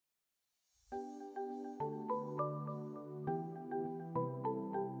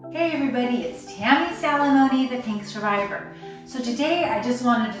Hey everybody, it's Tammy Salamone, the Pink Survivor. So today I just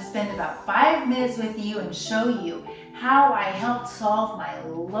wanted to spend about 5 minutes with you and show you how I helped solve my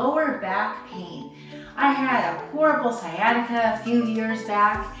lower back pain. I had a horrible sciatica a few years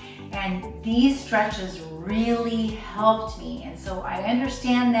back, and these stretches really helped me. And so I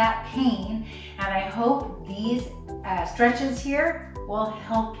understand that pain, and I hope these stretches here will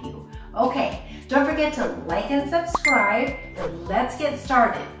help you. Okay, don't forget to like and subscribe, and let's get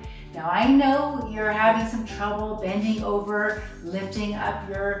started. Now I know you're having some trouble bending over, lifting up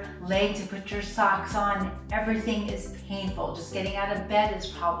your leg to put your socks on. Everything is painful. Just getting out of bed is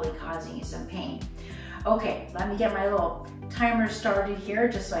probably causing you some pain. Okay, let me get my little timer started here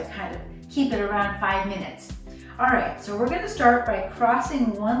just so I kind of keep it around 5 minutes. All right, so we're gonna start by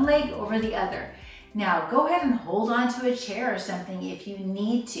crossing one leg over the other. Now go ahead and hold on to a chair or something if you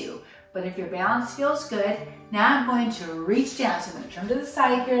need to. But if your balance feels good, now I'm going to reach down. So I'm going to turn to the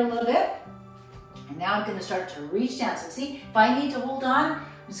side here a little bit. And now I'm going to start to reach down. So see, if I need to hold on, I'm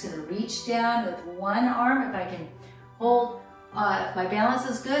just going to reach down with one arm. If I can hold, if my balance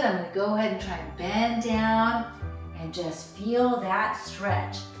is good, I'm going to go ahead and try and bend down and just feel that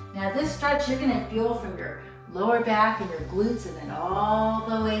stretch. Now this stretch you're going to feel from your lower back and your glutes and then all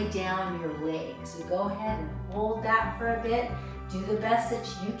the way down your legs. So go ahead and hold that for a bit. Do the best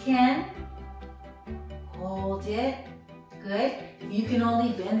that you can. Hold it. Good. If you can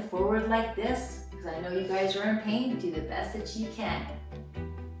only bend forward like this, because I know you guys are in pain, do the best that you can.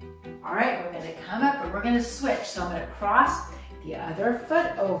 All right, we're going to come up and we're going to switch. So I'm going to cross the other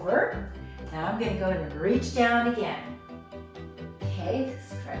foot over. Now I'm going to go ahead and reach down again. Okay,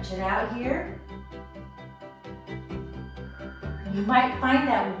 stretch it out here. You might find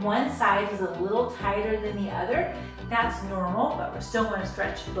that one side is a little tighter than the other. That's normal, but we still want to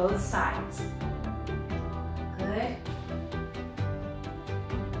stretch both sides. Good.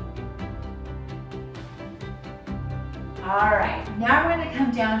 All right, now we're going to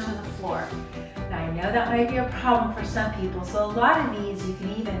come down to the floor. Now I know that might be a problem for some people, so a lot of these you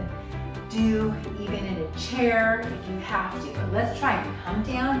can even do in a chair if you have to. But let's try and come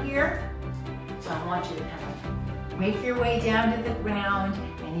down here. So I want you to kind of make your way down to the ground,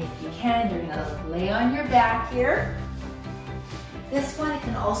 and if you can, you're going to lay on your back here. This one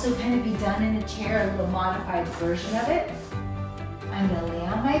can also kind of be done in a chair, a little modified version of it. I'm going to lay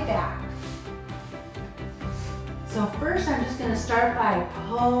on my back. So first I'm just going to start by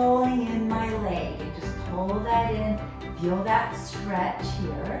pulling in my leg, and just pull that in, feel that stretch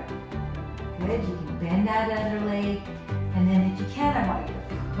here. Good, you can bend that other leg, and then if you can, I want you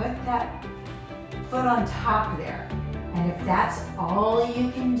to put that foot on top there. And if that's all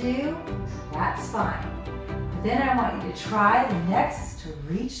you can do, that's fine. But then I want you to try the next to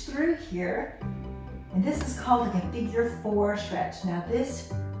reach through here. And this is called like a figure 4 stretch. Now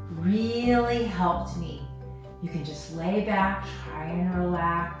this really helped me. You can just lay back, try and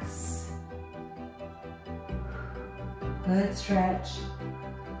relax. Good stretch.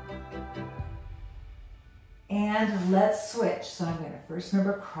 And let's switch. So I'm going to first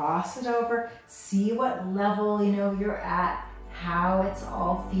remember cross it over, see what level you're at, how it's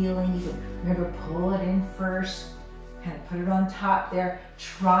all feeling. You can remember pull it in first, kind of put it on top there.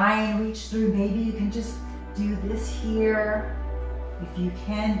 Try and reach through. Maybe you can just do this here. If you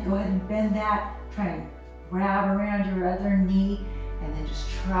can, go ahead and bend that. Try and grab around your other knee and then just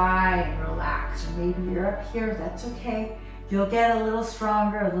try and relax. Or maybe you're up here, that's okay. You'll get a little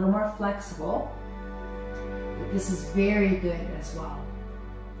stronger, a little more flexible. This is very good as well.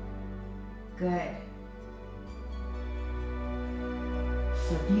 Good.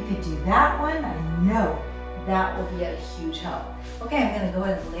 So if you could do that one, I know that will be a huge help. Okay, I'm going to go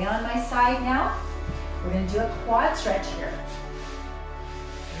ahead and lay on my side now. We're going to do a quad stretch here.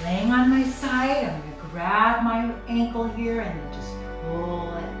 Laying on my side, I'm going to grab my ankle here and then just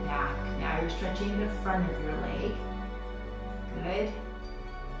pull it back. Now you're stretching the front of your leg. Good.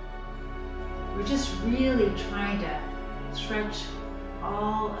 We're just really trying to stretch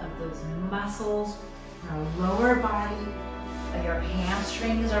all of those muscles in our lower body. Your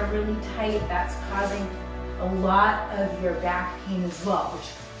hamstrings are really tight. That's causing a lot of your back pain as well. Which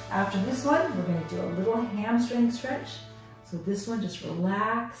after this one, we're going to do a little hamstring stretch. So this one, just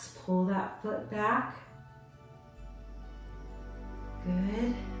relax, pull that foot back.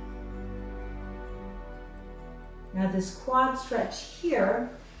 Good. Now this quad stretch here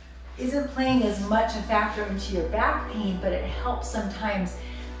isn't playing as much a factor into your back pain, but it helps sometimes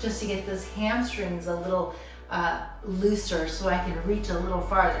just to get those hamstrings a little looser so I can reach a little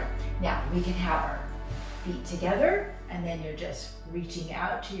farther. Now we can have our feet together and then you're just reaching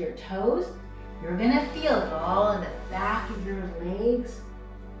out to your toes. You're gonna feel it all in the back of your legs.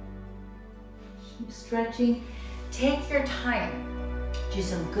 Keep stretching. Take your time. Do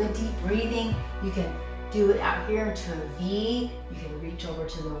some good deep breathing. You can do it out here into a V. You can reach over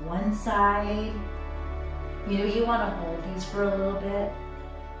to the one side. You know, you want to hold these for a little bit.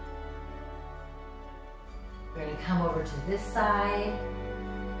 We're going to come over to this side.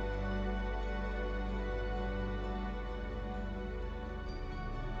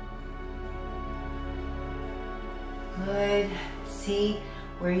 Good. See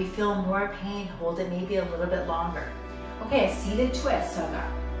where you feel more pain, hold it maybe a little bit longer. Okay, a seated twist. So I've got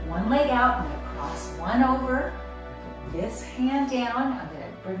one leg out, I'm gonna cross one over, put this hand down, I'm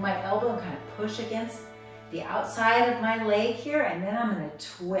gonna bring my elbow and kind of push against the outside of my leg here, and then I'm gonna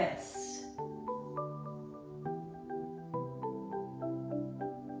twist.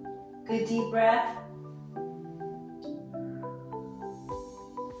 Good deep breath.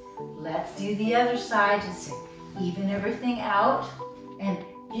 Let's do the other side just to even everything out. And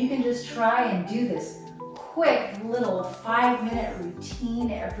you can just try and do this quick little 5-minute routine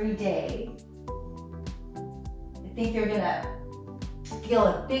every day. I think you're gonna feel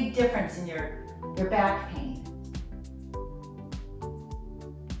a big difference in your back pain.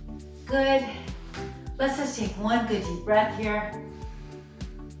 Good. Let's just take one good deep breath here.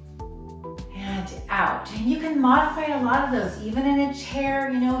 And out. And you can modify a lot of those, even in a chair.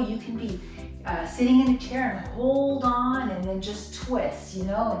 You know, you can be sitting in a chair and hold on and then just twist, you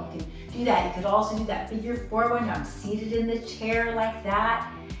know, and you can do that. You could also do that figure 4 when I'm seated in the chair like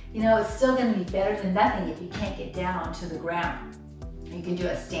that. You know, it's still gonna be better than nothing if you can't get down onto the ground. You can do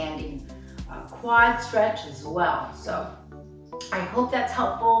a standing quad stretch as well. So I hope that's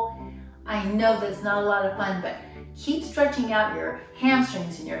helpful. I know that it's not a lot of fun, but keep stretching out your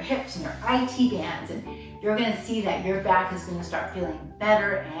hamstrings and your hips and your IT bands, and you're gonna see that your back is gonna start feeling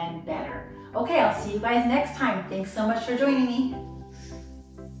better and better. Okay, I'll see you guys next time. Thanks so much for joining me.